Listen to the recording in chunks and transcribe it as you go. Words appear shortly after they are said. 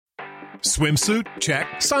Swimsuit? Check.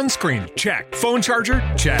 Sunscreen? Check. Phone charger?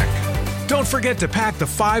 Check. Don't forget to pack the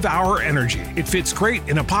 5-Hour Energy. It fits great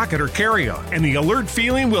in a pocket or carry-on, and the alert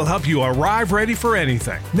feeling will help you arrive ready for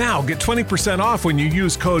anything. Now get 20% off when you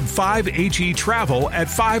use code 5HETRAVEL at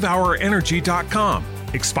 5hourenergy.com.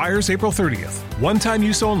 Expires April 30th. One-time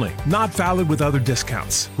use only. Not valid with other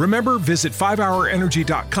discounts. Remember, visit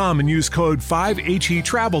 5hourenergy.com and use code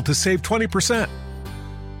 5HETRAVEL to save 20%.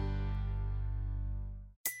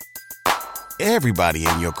 Everybody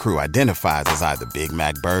in your crew identifies as either Big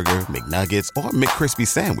Mac Burger, McNuggets, or McCrispy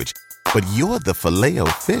Sandwich. But you're the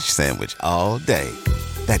Filet-O-Fish Sandwich all day.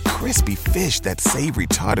 That crispy fish, that savory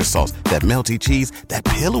tartar sauce, that melty cheese, that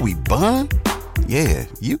pillowy bun. Yeah,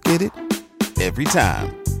 you get it. Every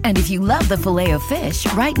time. And if you love the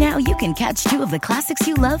Filet-O-Fish, right now you can catch 2 of the classics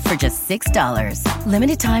you love for just $6.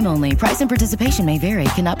 Limited time only. Price and participation may vary.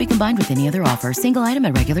 Cannot be combined with any other offer. Single item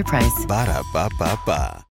at regular price.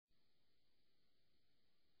 Ba-da-ba-ba-ba.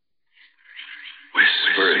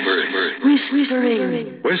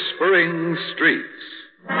 Whispering streets.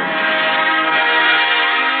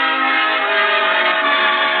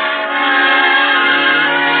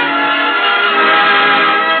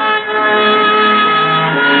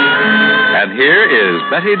 And here is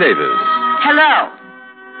Betty Davis. Hello.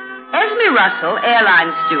 Esme Russell,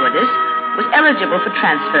 airline stewardess, was eligible for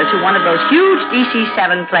transfer to one of those huge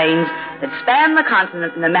DC-7 planes that span the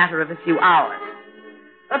continent in a matter of a few hours.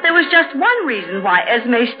 But there was just one reason why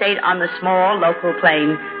Esme stayed on the small local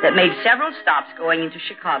plane that made several stops going into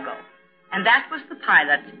Chicago. And that was the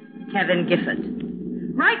pilot, Kevin Gifford.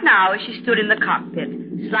 Right now, she stood in the cockpit,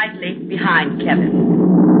 slightly behind Kevin.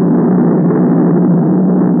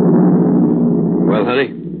 Well,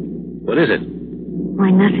 honey, what is it?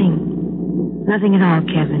 Why, nothing. Nothing at all,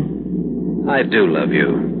 Kevin. I do love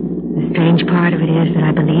you. The strange part of it is that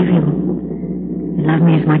I believe you. You love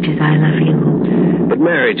me as much as I love you. But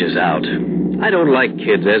marriage is out. I don't like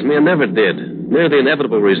kids, Esme. I never did. They're the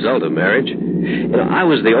inevitable result of marriage. You know, I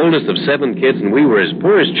was the oldest of 7 kids, and we were as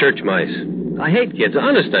poor as church mice. I hate kids.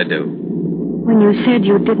 Honest, I do. When you said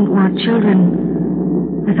you didn't want children,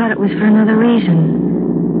 I thought it was for another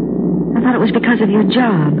reason. I thought it was because of your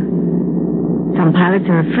job. Some pilots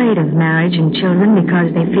are afraid of marriage and children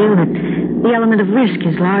because they feel that the element of risk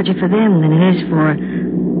is larger for them than it is for,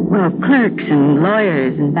 well, clerks and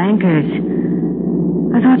lawyers and bankers.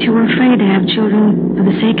 I thought you were afraid to have children for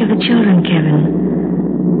the sake of the children, Kevin.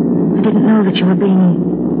 I didn't know that you were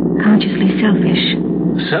being consciously selfish.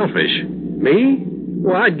 Selfish? Me?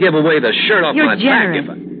 Well, I'd give away the shirt off my back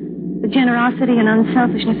if I... The generosity and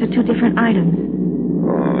unselfishness are 2 different items.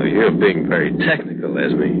 Oh, you're being very technical,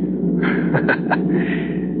 Esme.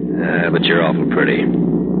 But you're awful pretty.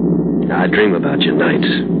 I dream about you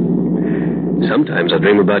nights. Sometimes I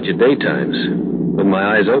dream about you daytimes, with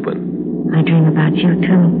my eyes open. I dream about you,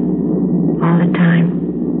 too. All the time.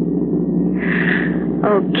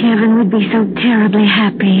 Oh, Kevin, we'd be so terribly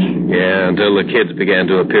happy. Yeah, until the kids began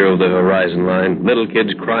to appear over the horizon line. Little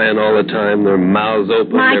kids crying all the time, their mouths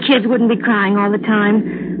open. My kids wouldn't be crying all the time.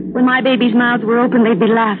 When my babies' mouths were open, they'd be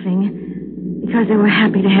laughing. Because they were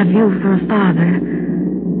happy to have you for a father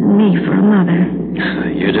and me for a mother.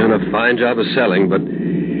 You're doing a fine job of selling, but...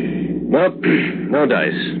 Well, no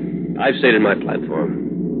dice. I've stated my platform.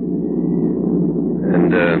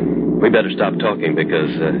 And, we better stop talking because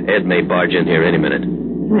Ed may barge in here any minute.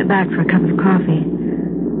 He went back for a cup of coffee.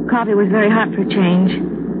 Coffee was very hot for a change.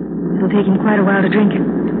 It'll take him quite a while to drink it.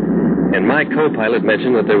 And my co-pilot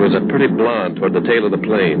mentioned that there was a pretty blonde toward the tail of the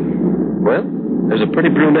plane. Well, there's a pretty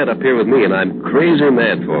brunette up here with me, and I'm crazy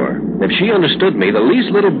mad for her. If she understood me the least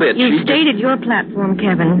little bit, You've stated your platform,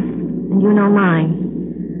 Kevin, and you know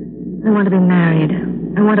mine. I want to be married.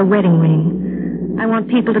 I want a wedding ring. I want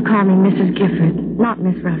people to call me Mrs. Gifford, not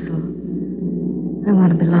Miss Russell. I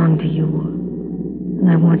want to belong to you,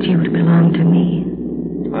 and I want you to belong to me.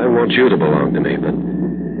 I want you to belong to me, but...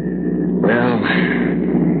 Well,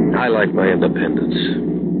 I like my independence.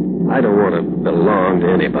 I don't want to belong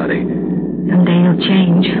to anybody. Someday you'll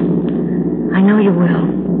change. I know you will.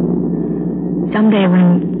 Someday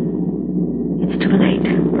when it's too late.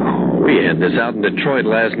 Oh, we had this out in Detroit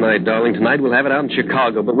last night, darling. Tonight we'll have it out in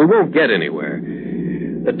Chicago, but we won't get anywhere.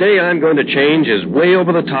 The day I'm going to change is way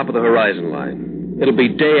over the top of the horizon line. It'll be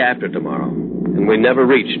day after tomorrow, and we never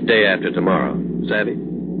reach day after tomorrow. Savvy?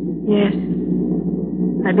 Yes.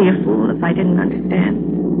 I'd be a fool if I didn't understand.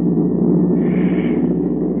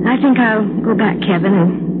 I think I'll go back, Kevin,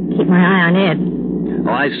 and keep my eye on Ed.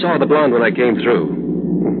 Oh, I saw the blonde when I came through.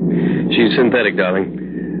 She's synthetic, darling.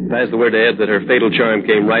 Pass the word to Ed that her fatal charm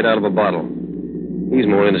came right out of a bottle. He's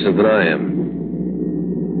more innocent than I am.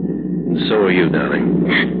 And so are you, darling.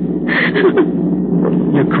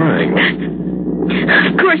 You're crying.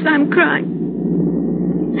 Of course I'm crying.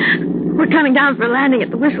 We're coming down for a landing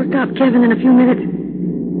at the whistle stop, Kevin, in a few minutes.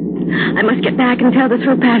 I must get back and tell the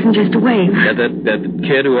through passengers to wave. That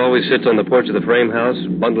kid who always sits on the porch of the frame house,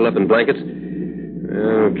 bundled up in blankets?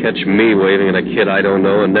 Catch me waving at a kid I don't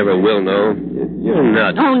know and never will know. You're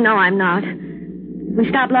nuts. Oh, no, I'm not. If we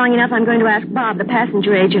stop long enough, I'm going to ask Bob, the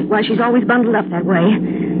passenger agent, why she's always bundled up that way.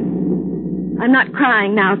 I'm not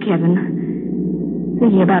crying now, Kevin.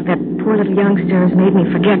 Thinking about that poor little youngster has made me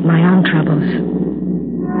forget my own troubles.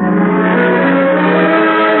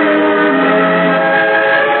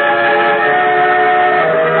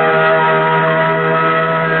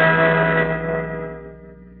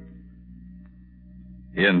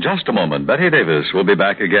 In just a moment, Betty Davis will be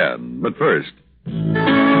back again. But first...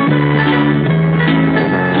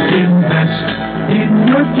 Invest in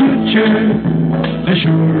your future, the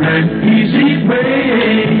sure and easy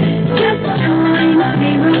way. Just join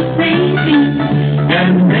payroll savings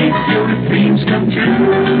and make your dreams come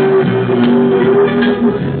true.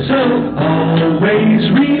 So always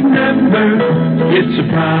remember, it's a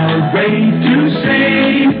proud way to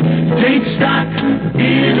save. Take stock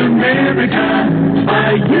in America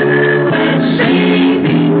by U.S.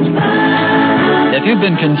 Savings Bank. If you've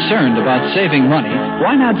been concerned about saving money,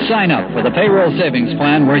 why not sign up for the payroll savings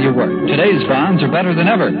plan where you work? Today's bonds are better than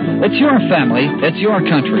ever. It's your family, it's your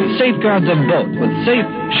country. Safeguard them both with safe,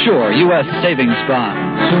 sure U.S. savings bonds.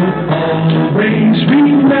 So always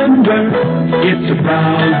remember, it's a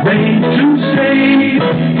proud way to save.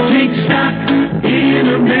 Take stock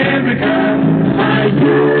in America by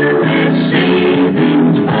U.S.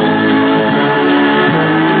 Savings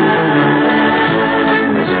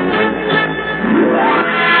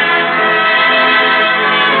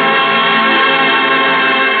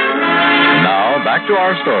Now, back to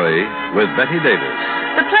our story with Betty Davis.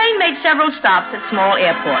 The plane made several stops at small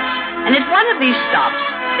airports, and at one of these stops,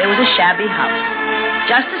 there was a shabby house,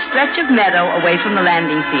 just a stretch of meadow away from the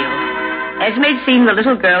landing field. Esme'd seen the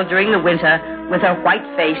little girl during the winter with her white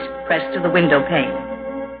face pressed to the window pane.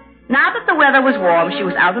 Now that the weather was warm, she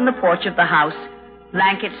was out on the porch of the house,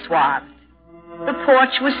 blanket swathed. The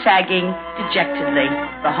porch was sagging dejectedly.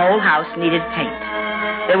 The whole house needed paint.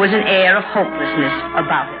 There was an air of hopelessness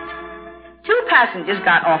about it. 2 passengers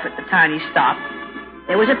got off at the tiny stop.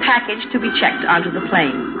 There was a package to be checked onto the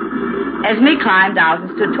plane. Esme climbed out and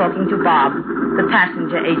stood talking to Bob, the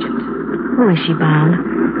passenger agent. Who is she, Bob?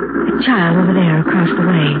 The child over there across the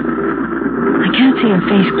way. I can't see her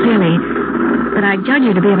face clearly, but I judge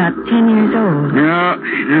her to be about 10 years old. No,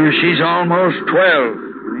 she's almost 12.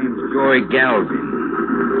 Her name's Joy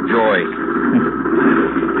Galvin. Joy.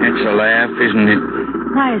 That's a laugh, isn't it?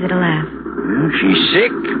 Why is it a laugh? Well, she's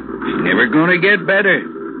sick. She's never going to get better.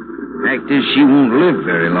 Fact is, she won't live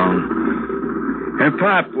very long. Her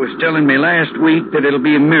pop was telling me last week that it'll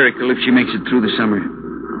be a miracle if she makes it through the summer.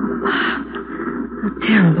 Oh,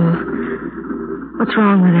 terrible. What's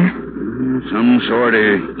wrong with her? Some sort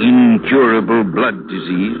of incurable blood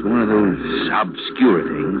disease. One of those obscure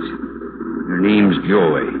things. Her name's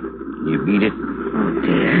Joy. Can you beat it? Oh,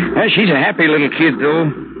 dear. She's a happy little kid, though.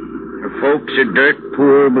 Her folks are dirt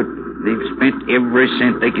poor, but they've spent every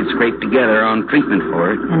cent they could scrape together on treatment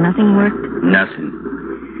for it. And nothing worked? Nothing.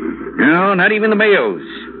 No, not even the Mayos.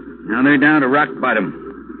 Now they're down to rock bottom.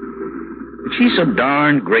 But she's so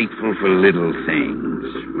darn grateful for little things.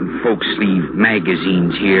 When folks leave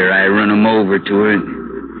magazines here, I run them over to her.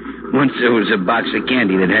 Once there was a box of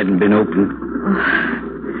candy that hadn't been opened. Oh,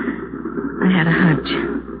 I had a hunch.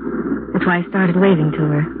 That's why I started waving to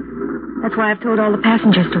her. That's why I've told all the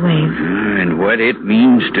passengers to wave. And what it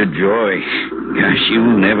means to Joy. Gosh,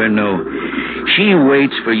 you'll never know. She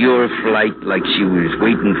waits for your flight like she was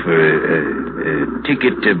waiting for a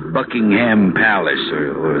ticket to Buckingham Palace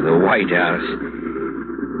or the White House.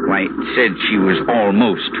 Why, it said she was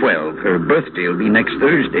almost 12. Her birthday will be next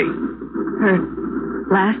Thursday. Her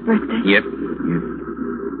last birthday? Yep.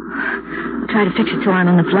 I'll try to fix it so I'm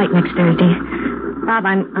on the flight next Thursday. Bob,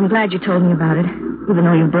 I'm glad you told me about it, even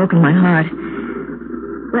though you've broken my heart.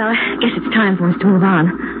 Well, I guess it's time for us to move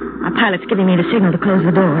on. Our pilot's giving me the signal to close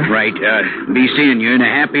the door. Right. Be seeing you in a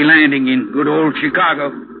happy landing in good old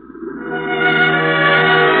Chicago.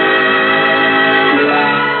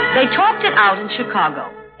 They talked it out in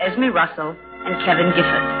Chicago, Esme Russell and Kevin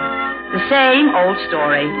Gifford. The same old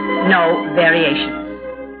story, no variations.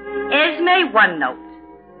 Esme one note.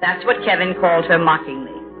 That's what Kevin called her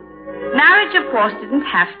mockingly. Marriage, of course, didn't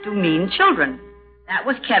have to mean children. That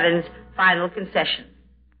was Kevin's final concession.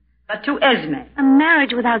 But to Esme... A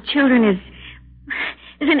marriage without children is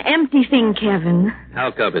an empty thing, Kevin.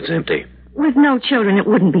 How come it's empty? With no children, it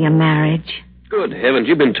wouldn't be a marriage. Good heavens,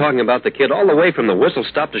 you've been talking about the kid all the way from the whistle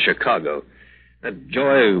stop to Chicago. That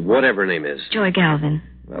Joy, whatever her name is. Joy Galvin.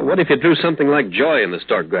 Well, what if you drew something like Joy in the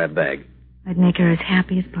start grab bag? I'd make her as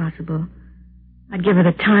happy as possible. I'd give her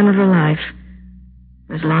the time of her life.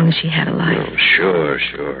 For as long as she had a life. Oh,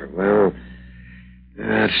 sure. Well,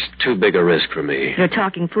 that's too big a risk for me. You're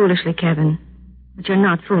talking foolishly, Kevin. But you're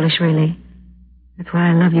not foolish, really. That's why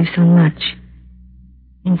I love you so much.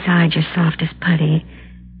 Inside, you're soft as putty.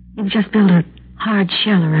 You've just built a hard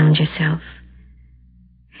shell around yourself.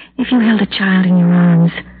 If you held a child in your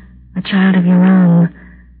arms, a child of your own,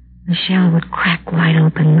 the shell would crack wide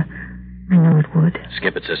open. I know it would.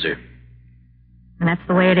 Skip it, sister. And that's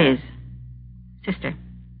the way it is. Sister.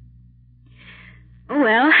 Oh,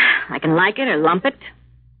 well, I can like it or lump it,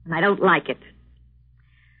 and I don't like it.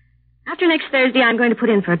 After next Thursday, I'm going to put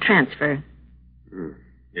in for a transfer.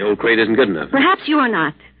 The old crate isn't good enough. Perhaps you are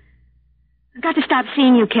not. I've got to stop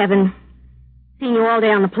seeing you, Kevin. Seeing you all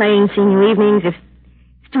day on the plane, seeing you evenings,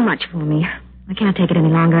 it's too much for me. I can't take it any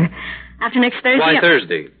longer. After next Thursday... Why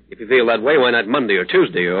Thursday? If you feel that way, why not Monday or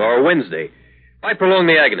Tuesday or Wednesday? Why prolong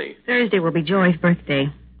the agony? Thursday will be Joy's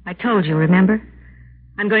birthday. I told you, remember?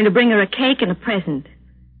 I'm going to bring her a cake and a present.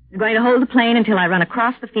 I'm going to hold the plane until I run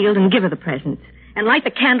across the field and give her the presents. And light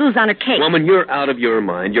the candles on her cake. Woman, you're out of your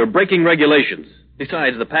mind. You're breaking regulations.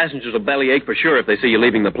 Besides, the passengers will bellyache for sure if they see you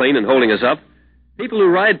leaving the plane and holding us up. People who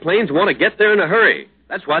ride planes want to get there in a hurry.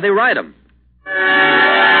 That's why they ride them.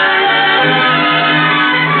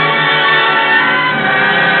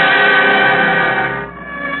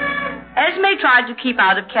 Esme tried to keep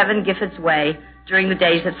out of Kevin Gifford's way during the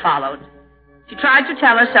days that followed. She tried to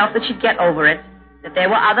tell herself that she'd get over it, that there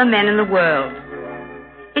were other men in the world.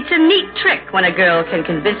 It's a neat trick when a girl can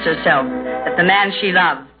convince herself that the man she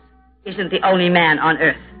loves isn't the only man on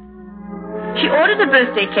earth. She ordered a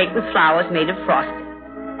birthday cake with flowers made of frosting,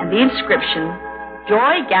 and the inscription,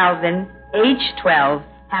 Joy Galvin, age 12,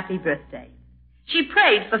 happy birthday. She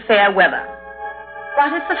prayed for fair weather.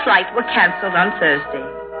 What if the flight were canceled on Thursday?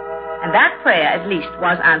 And that prayer, at least,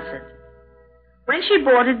 was answered. When she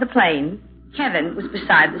boarded the plane, Kevin was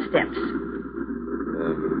beside the steps.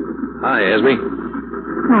 Hi, Esme.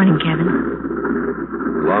 Morning, Kevin.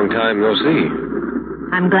 Long time no see.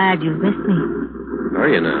 I'm glad you've missed me. Are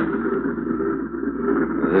you now?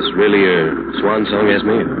 Is this really your swan song,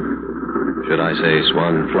 Esme? Or should I say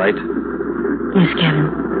swan flight? Yes, Kevin.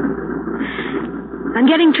 I'm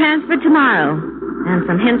getting transferred tomorrow. And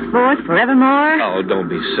from henceforth, forevermore... Oh, don't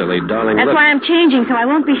be silly, darling. That's why I'm changing, so I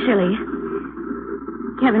won't be silly.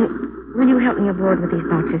 Kevin, will you help me aboard with these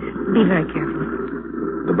boxes? Be very careful.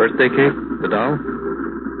 The birthday cake? The doll?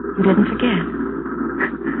 You didn't forget.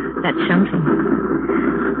 That's something.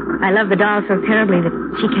 I love the doll so terribly that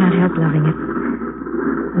she can't help loving it.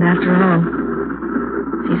 And after all,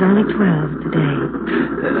 she's only 12 today.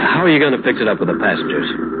 How are you going to fix it up with the passengers?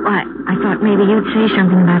 Why, I thought maybe you'd say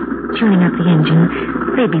something about tuning up the engine.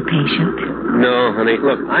 They'd be patient. No, honey.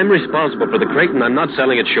 Look, I'm responsible for the crate, and I'm not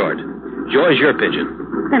selling it short. Joy's your pigeon.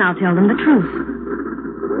 Then I'll tell them the truth.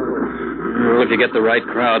 Well, if you get the right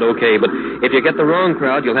crowd, okay. But if you get the wrong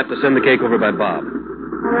crowd, you'll have to send the cake over by Bob.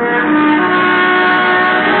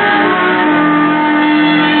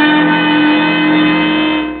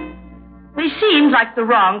 They seemed like the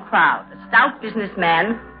wrong crowd. A stout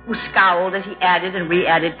businessman who scowled as he added and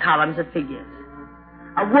re-added columns of figures.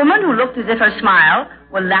 A woman who looked as if her smile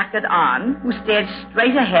were lacquered on, who stared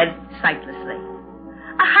straight ahead sightlessly.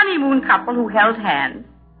 A honeymoon couple who held hands.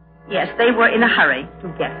 Yes, they were in a hurry to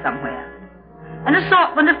get somewhere. An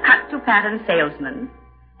assortment of cut-to-pattern salesmen,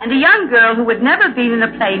 and a young girl who had never been in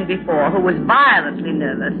a plane before, who was violently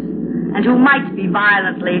nervous, and who might be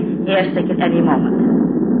violently airsick at any moment.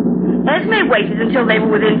 Esme waited until they were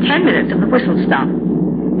within 10 minutes of the whistle stop,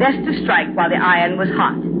 best to strike while the iron was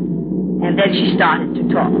hot. And then she started to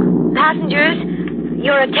talk. Passengers,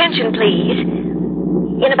 your attention, please.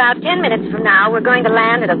 In about 10 minutes from now, we're going to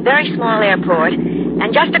land at a very small airport,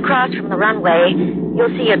 and just across from the runway,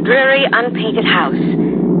 you'll see a dreary, unpainted house.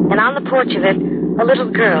 And on the porch of it, a little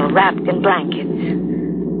girl wrapped in blankets.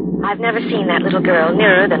 I've never seen that little girl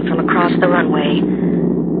nearer than from across the runway.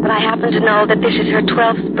 But I happen to know that this is her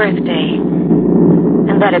 12th birthday.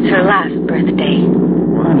 And that it's her last birthday.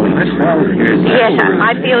 Yes,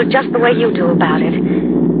 I feel just the way you do about it.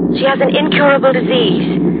 She has an incurable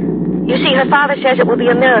disease. You see, her father says it will be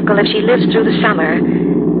a miracle if she lives through the summer.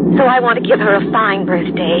 So I want to give her a fine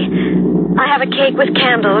birthday. I have a cake with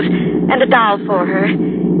candles and a doll for her.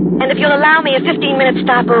 And if you'll allow me a 15-minute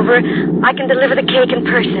stopover, I can deliver the cake in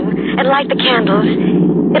person and light the candles.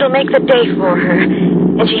 It'll make the day for her.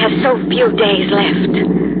 And she has so few days left.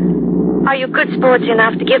 Are you good sports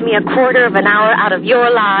enough to give me a quarter of an hour out of your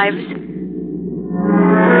lives?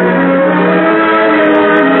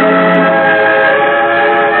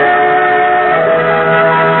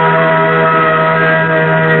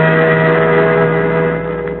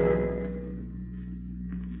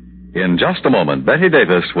 In just a moment, Betty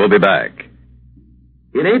Davis will be back.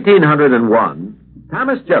 In 1801,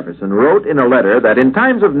 Thomas Jefferson wrote in a letter that in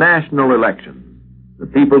times of national elections, the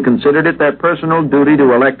people considered it their personal duty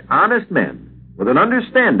to elect honest men with an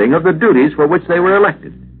understanding of the duties for which they were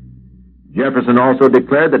elected. Jefferson also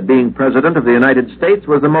declared that being President of the United States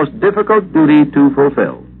was the most difficult duty to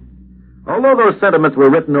fulfill. Although those sentiments were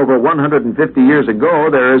written over 150 years ago,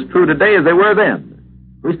 they're as true today as they were then.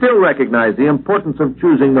 We still recognize the importance of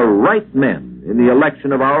choosing the right men in the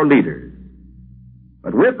election of our leaders.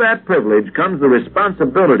 But with that privilege comes the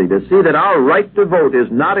responsibility to see that our right to vote is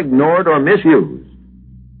not ignored or misused.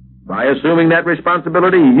 By assuming that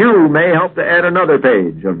responsibility, you may help to add another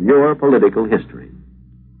page of your political history.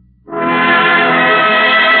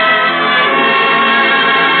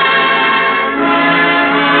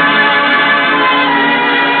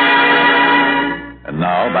 And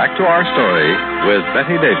now, back to our story with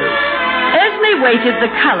Betty Davis. Esme waited,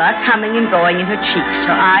 the color coming and going in her cheeks,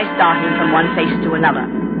 her eyes darting from one face to another.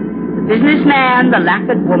 The businessman, the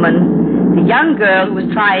lacquered woman, the young girl who was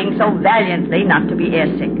trying so valiantly not to be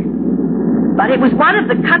airsick. But it was one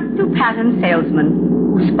of the cut-to-pattern salesmen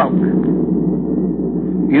who spoke.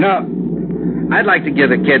 You know, I'd like to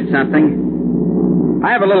give the kid something.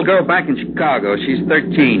 I have a little girl back in Chicago. She's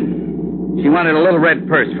 13. She wanted a little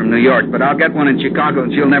red purse from New York, but I'll get one in Chicago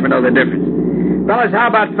and she'll never know the difference. Fellas,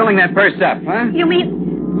 how about filling that purse up, huh? You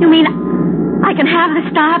mean I can have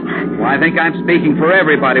the stop? Well, I think I'm speaking for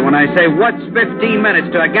everybody when I say, what's 15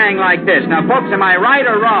 minutes to a gang like this? Now, folks, am I right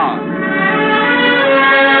or wrong?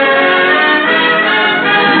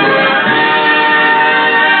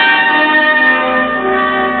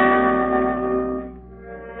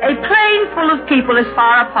 A plane full of people as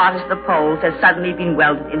far apart as the poles had suddenly been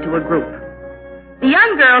welded into a group. The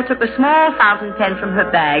young girl took a small fountain pen from her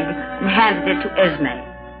bag and handed it to Esme.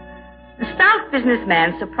 The stout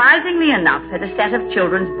businessman, surprisingly enough, had a set of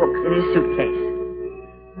children's books in his suitcase.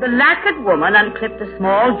 The lacquered woman unclipped a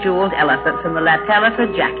small jeweled elephant from the lapel of her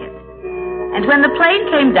jacket. And when the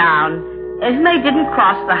plane came down, Esme didn't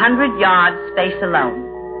cross the 100-yard space alone.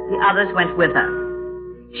 The others went with her.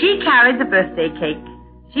 She carried the birthday cake.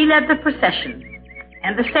 She led the procession.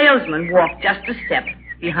 And the salesman walked just a step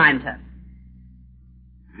behind her.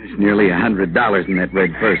 There's nearly $100 in that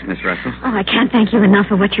red purse, Miss Russell. Oh, I can't thank you enough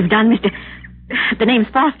for what you've done, Mr. The name's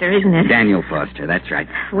Foster, isn't it? Daniel Foster, that's right.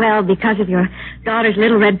 Well, because of your daughter's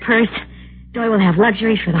little red purse, Joy will have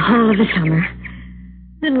luxuries for the whole of the summer.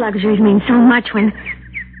 Little luxuries mean so much when...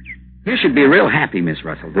 You should be real happy, Miss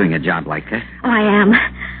Russell, doing a job like that. Oh, I am.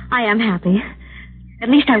 I am happy. At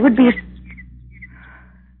least I would be if...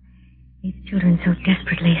 These children so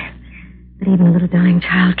desperately that even a little dying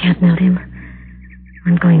child can't melt him.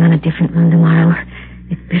 I'm going on a different run tomorrow.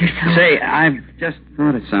 It's bitter so. Say, I've just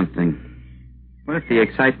thought of something. What if the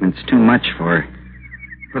excitement's too much for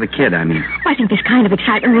the kid, I mean? Oh, I think this kind of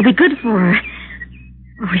excitement will be good for her.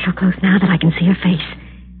 Oh, we're so close now that I can see her face.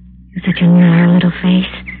 It's such a narrow little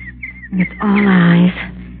face. And it's all eyes.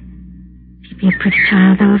 She'd be a pretty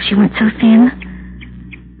child, though, if she weren't so thin.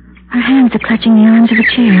 Her hands are clutching the arms of a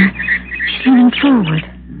chair. She's leaning forward.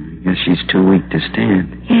 I guess she's too weak to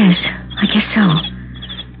stand. Yes, I guess so.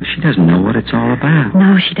 She doesn't know what it's all about.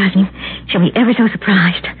 No, she doesn't. She'll be ever so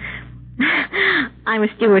surprised. I'm a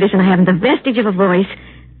stewardess and I haven't the vestige of a voice.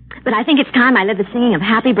 But I think it's time I led the singing of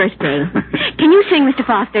Happy Birthday. Can you sing, Mr.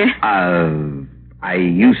 Foster? I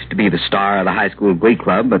used to be the star of the high school glee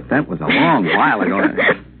club, but that was a long while ago.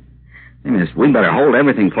 Hey, miss, we better hold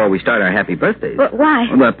everything before we start our happy birthdays. But why?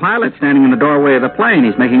 Well, the pilot's standing in the doorway of the plane.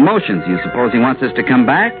 He's making motions. You suppose he wants us to come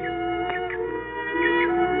back?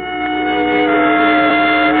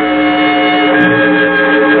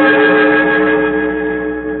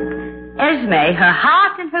 Esme, her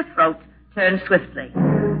heart in her throat, turned swiftly.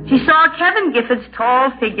 She saw Kevin Gifford's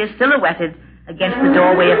tall figure silhouetted against the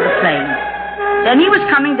doorway of the plane. Then he was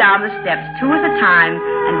coming down the steps, two at a time,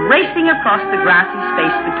 and racing across the grassy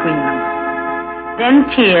space between them. Then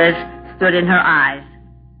tears stood in her eyes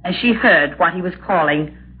as she heard what he was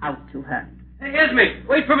calling out to her. Hey, Esme,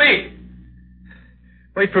 wait for me.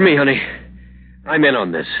 Wait for me, honey. I'm in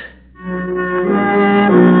on this.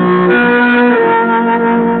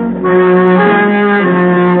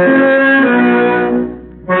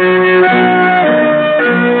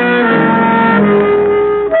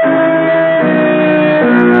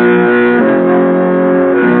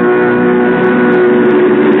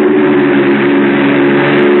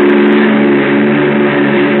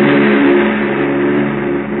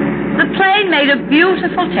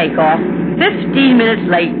 beautiful takeoff, 15 minutes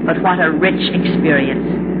late, but what a rich experience.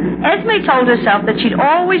 Esme told herself that she'd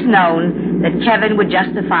always known that Kevin would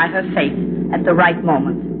justify her faith at the right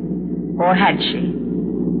moment. Or had she?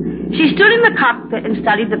 She stood in the cockpit and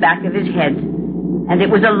studied the back of his head, and it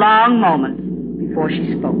was a long moment before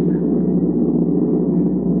she spoke.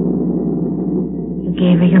 You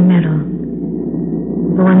gave her your medal.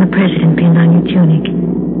 The one the president pinned on your tunic at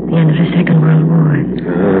the end of the Second World War.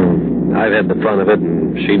 I've had the fun of it,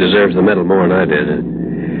 and she deserves the medal more than I did.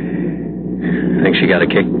 Think she got a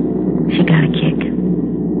kick? She got a kick.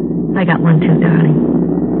 I got one too, darling.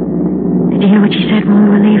 Did you hear what she said when we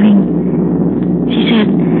were leaving? She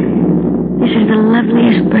said, "This is the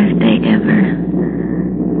loveliest birthday ever.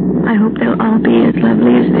 I hope they'll all be as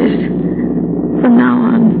lovely as this from now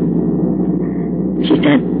on." She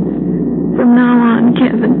said, "From now on,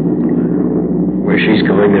 Kevin." Where she's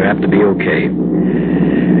going, they're apt to be okay.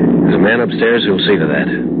 There's a man upstairs who'll see to that.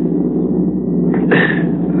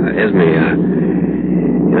 Esme,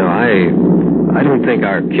 I don't think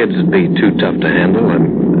our kids would be too tough to handle.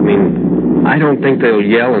 I don't think they'll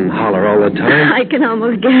yell and holler all the time. I can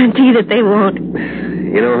almost guarantee that they won't.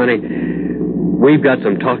 You know, honey, we've got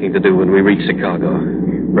some talking to do when we reach Chicago,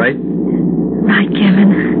 right? Right,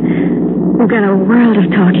 Kevin. We've got a world of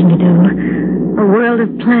talking to do, a world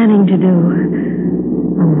of planning to do,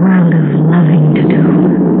 a world of loving to do.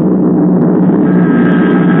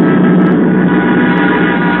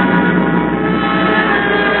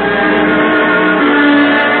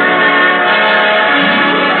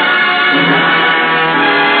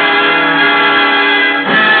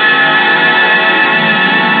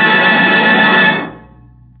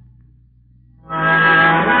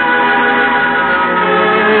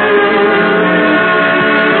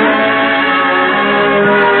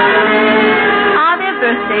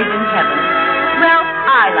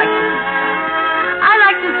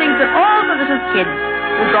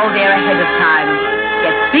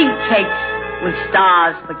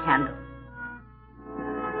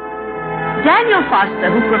 Daniel Foster,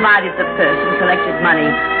 who provided the purse and collected money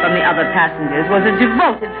from the other passengers, was a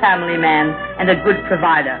devoted family man and a good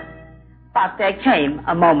provider. But there came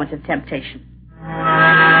a moment of temptation.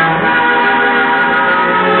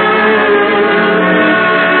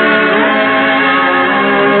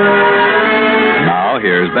 Now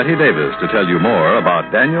here's Betty Davis to tell you more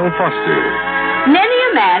about Daniel Foster. Many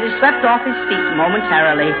a man is swept off his feet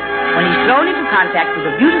momentarily when he's thrown into contact with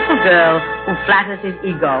a beautiful girl who flatters his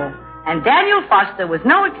ego. And Daniel Foster was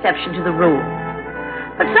no exception to the rule.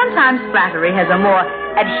 But sometimes flattery has a more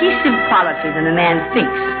adhesive quality than a man thinks,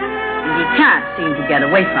 and he can't seem to get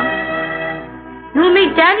away from it. You'll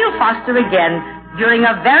meet Daniel Foster again during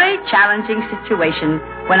a very challenging situation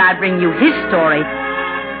when I bring you his story.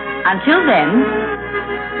 Until then,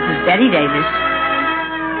 this is Betty Davis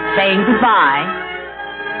saying goodbye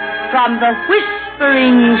from the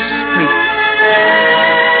Whispering Streets.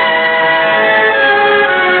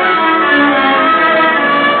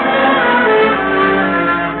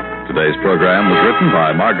 Today's program was written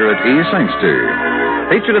by Margaret E. Sangster.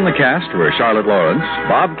 Featured in the cast were Charlotte Lawrence,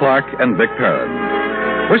 Bob Clark, and Vic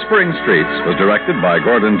Perrin. Whispering Streets was directed by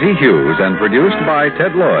Gordon T. Hughes and produced by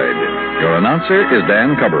Ted Lloyd. Your announcer is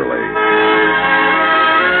Dan Cubberly.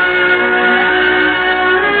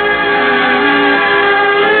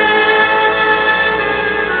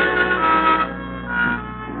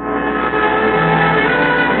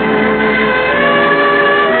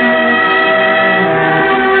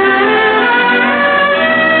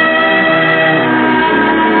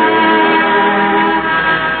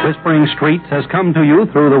 Whispering Streets has come to you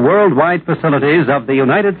through the worldwide facilities of the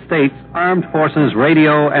United States Armed Forces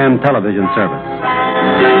Radio and Television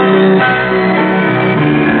Service.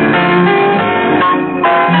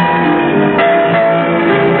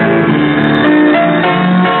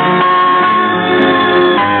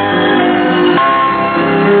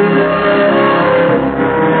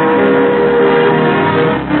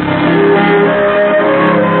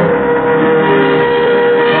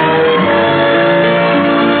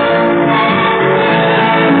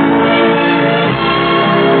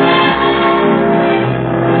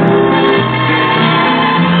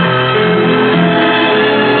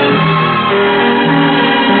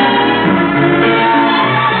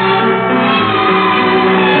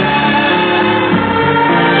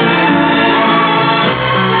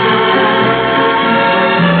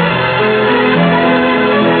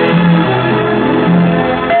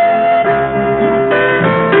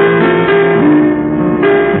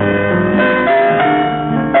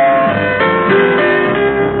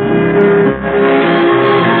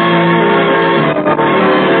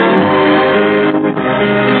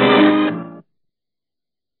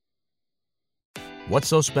 what's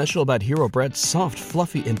so special about Hero Bread's soft,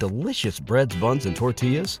 fluffy, and delicious breads, buns, and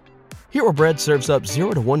tortillas? Hero Bread serves up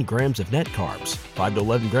 0 to 1 grams of net carbs, 5 to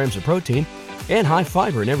 11 grams of protein, and high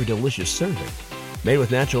fiber in every delicious serving. Made with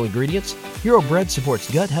natural ingredients, Hero Bread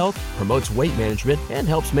supports gut health, promotes weight management, and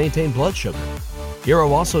helps maintain blood sugar.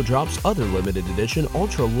 Hero also drops other limited edition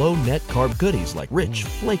ultra-low net carb goodies like rich,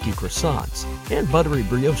 flaky croissants and buttery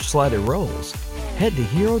brioche slider rolls. Head to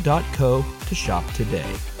hero.co to shop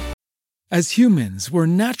today. As humans, we're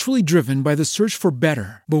naturally driven by the search for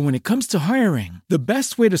better. But when it comes to hiring, the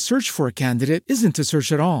best way to search for a candidate isn't to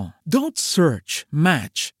search at all. Don't search,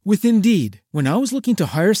 match with Indeed. When I was looking to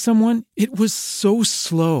hire someone, it was so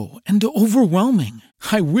slow and overwhelming.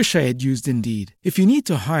 I wish I had used Indeed. If you need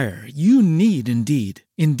to hire, you need Indeed.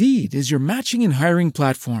 Indeed is your matching and hiring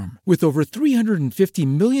platform with over 350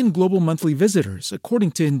 million global monthly visitors,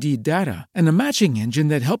 according to Indeed data, and a matching engine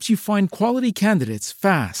that helps you find quality candidates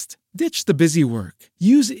fast. Ditch the busy work.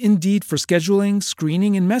 Use Indeed for scheduling,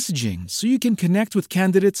 screening, and messaging so you can connect with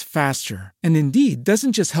candidates faster. And Indeed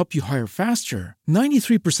doesn't just help you hire faster.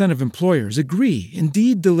 93% of employers agree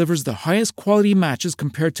Indeed delivers the highest quality matches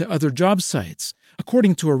compared to other job sites,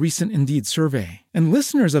 according to a recent Indeed survey. And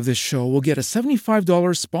listeners of this show will get a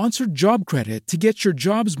 $75 sponsored job credit to get your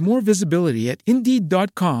jobs more visibility at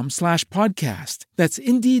Indeed.com/podcast. That's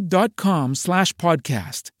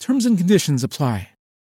Indeed.com/podcast. Terms and conditions apply.